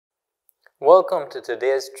Welcome to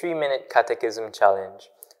today's 3-minute Catechism challenge.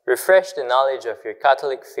 Refresh the knowledge of your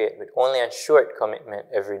Catholic faith with only a short commitment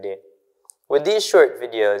every day. With these short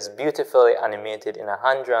videos, beautifully animated in a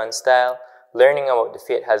hand-drawn style, learning about the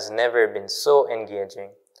faith has never been so engaging.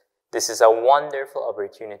 This is a wonderful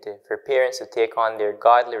opportunity for parents to take on their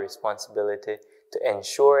godly responsibility to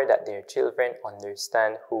ensure that their children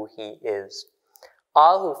understand who He is.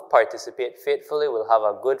 All who participate faithfully will have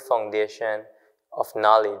a good foundation of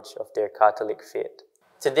knowledge of their Catholic faith.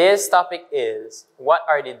 Today's topic is, what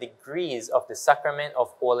are the degrees of the Sacrament of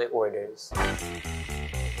Holy Orders?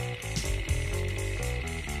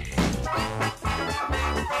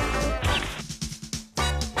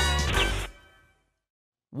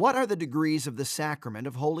 What are the degrees of the Sacrament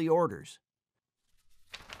of Holy Orders?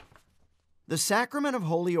 The Sacrament of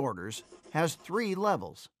Holy Orders has 3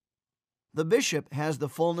 levels. The bishop has the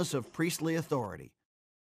fullness of priestly authority.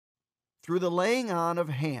 Through the laying on of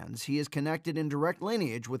hands, he is connected in direct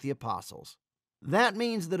lineage with the apostles. That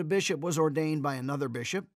means that a bishop was ordained by another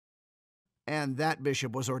bishop, and that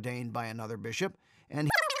bishop was ordained by another bishop, and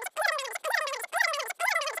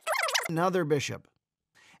another bishop.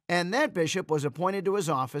 And that bishop was appointed to his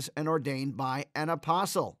office and ordained by an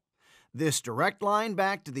apostle. This direct line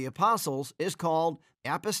back to the apostles is called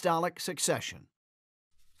apostolic succession.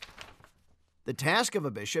 The task of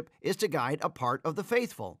a bishop is to guide a part of the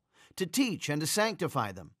faithful, to teach and to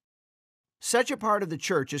sanctify them. Such a part of the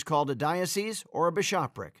church is called a diocese or a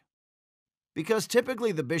bishopric. Because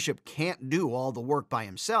typically the bishop can't do all the work by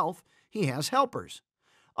himself, he has helpers.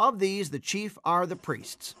 Of these, the chief are the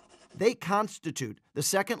priests. They constitute the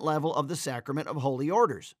second level of the Sacrament of Holy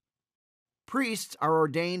Orders. Priests are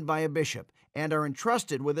ordained by a bishop and are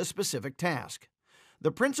entrusted with a specific task.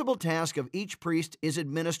 The principal task of each priest is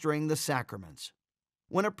administering the sacraments.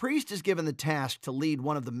 When a priest is given the task to lead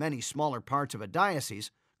one of the many smaller parts of a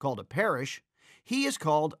diocese, called a parish, he is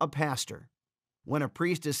called a pastor. When a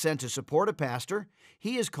priest is sent to support a pastor,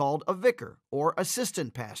 he is called a vicar or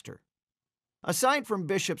assistant pastor. Aside from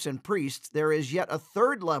bishops and priests, there is yet a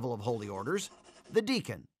third level of holy orders, the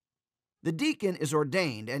deacon. The deacon is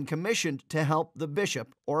ordained and commissioned to help the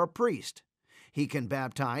bishop or a priest. He can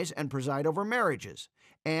baptize and preside over marriages,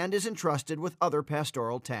 and is entrusted with other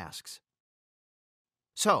pastoral tasks.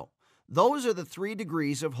 So, those are the 3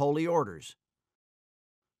 degrees of holy orders.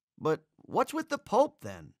 But what's with the Pope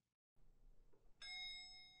then?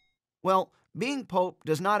 Well, being Pope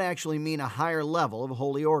does not actually mean a higher level of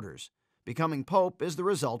holy orders. Becoming Pope is the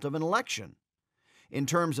result of an election. In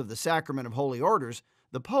terms of the Sacrament of Holy Orders,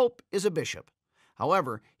 the Pope is a bishop.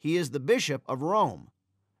 However, he is the Bishop of Rome.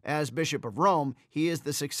 As Bishop of Rome, he is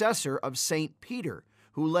the successor of St. Peter,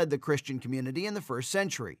 who led the Christian community in the 1st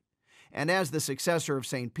century. And as the successor of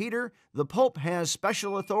St. Peter, the Pope has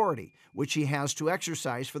special authority, which he has to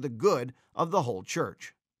exercise for the good of the whole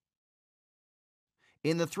Church.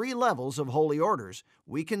 In the 3 levels of holy orders,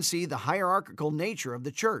 we can see the hierarchical nature of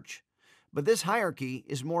the Church, but this hierarchy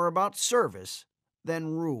is more about service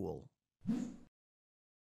than rule.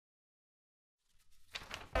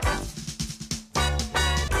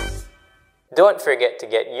 Don't forget to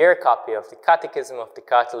get your copy of the Catechism of the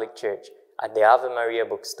Catholic Church at the Ave Maria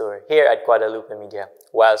bookstore here at Guadalupe Media,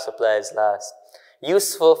 while supplies last.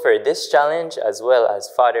 Useful for this challenge as well as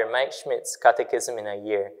Father Mike Schmidt's Catechism in a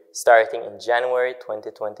Year, starting in January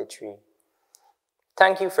 2023.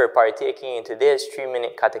 Thank you for partaking in today's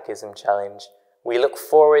 3-minute Catechism challenge. We look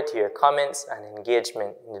forward to your comments and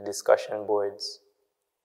engagement in the discussion boards.